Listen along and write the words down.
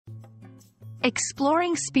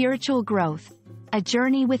Exploring spiritual growth, a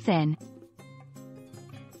journey within.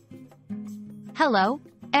 Hello,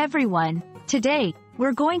 everyone. Today,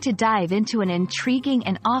 we're going to dive into an intriguing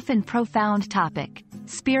and often profound topic,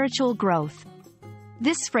 spiritual growth.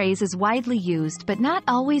 This phrase is widely used but not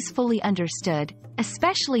always fully understood,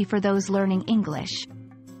 especially for those learning English.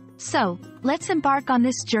 So, let's embark on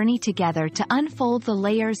this journey together to unfold the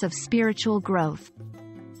layers of spiritual growth.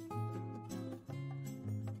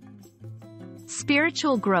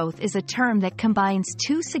 Spiritual growth is a term that combines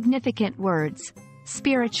two significant words,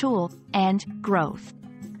 spiritual and growth.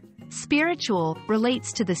 Spiritual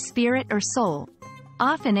relates to the spirit or soul,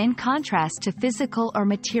 often in contrast to physical or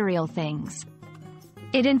material things.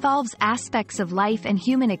 It involves aspects of life and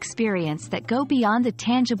human experience that go beyond the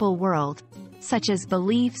tangible world, such as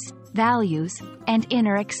beliefs, values, and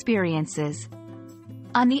inner experiences.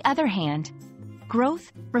 On the other hand,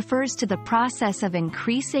 growth refers to the process of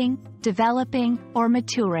increasing, developing, or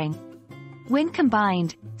maturing. When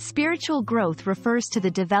combined, spiritual growth refers to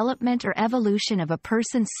the development or evolution of a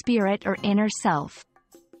person's spirit or inner self.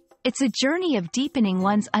 It's a journey of deepening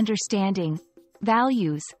one's understanding,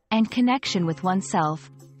 values, and connection with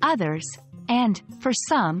oneself, others, and, for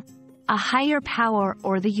some, a higher power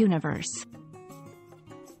or the universe.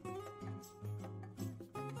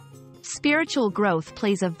 Spiritual growth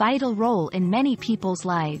plays a vital role in many people's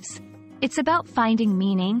lives. It's about finding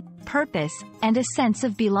meaning, purpose, and a sense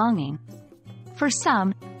of belonging. For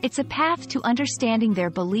some, it's a path to understanding their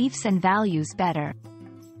beliefs and values better.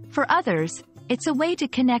 For others, it's a way to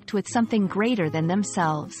connect with something greater than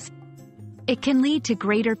themselves. It can lead to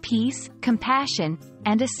greater peace, compassion,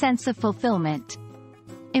 and a sense of fulfillment.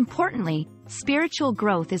 Importantly, spiritual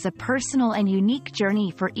growth is a personal and unique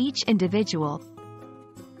journey for each individual.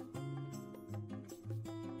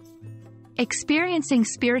 Experiencing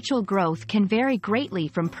spiritual growth can vary greatly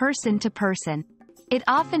from person to person. It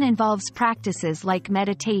often involves practices like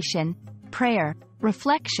meditation, prayer,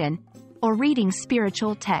 reflection, or reading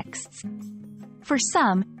spiritual texts. For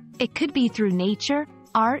some, it could be through nature,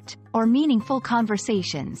 art, or meaningful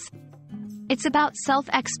conversations. It's about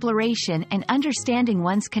self-exploration and understanding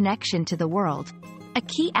one's connection to the world. A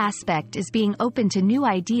key aspect is being open to new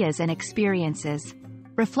ideas and experiences,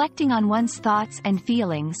 reflecting on one's thoughts and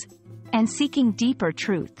feelings, and seeking deeper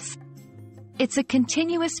truths. It's a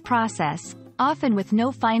continuous process, often with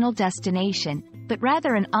no final destination, but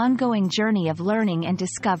rather an ongoing journey of learning and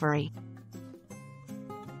discovery.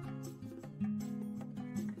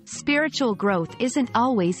 Spiritual growth isn't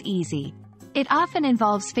always easy. It often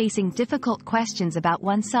involves facing difficult questions about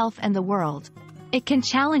oneself and the world. It can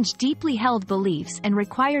challenge deeply held beliefs and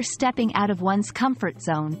require stepping out of one's comfort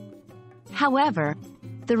zone. However,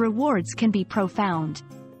 the rewards can be profound.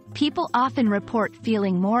 People often report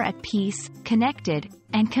feeling more at peace, connected,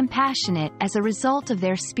 and compassionate as a result of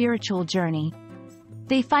their spiritual journey.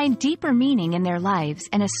 They find deeper meaning in their lives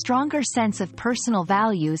and a stronger sense of personal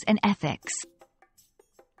values and ethics.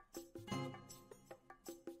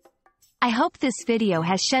 I hope this video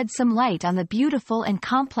has shed some light on the beautiful and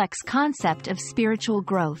complex concept of spiritual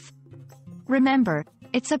growth. Remember,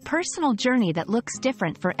 it's a personal journey that looks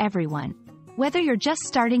different for everyone. Whether you're just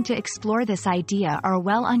starting to explore this idea or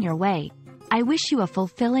well on your way, I wish you a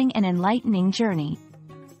fulfilling and enlightening journey.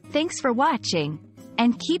 Thanks for watching,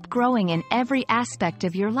 and keep growing in every aspect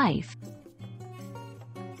of your life.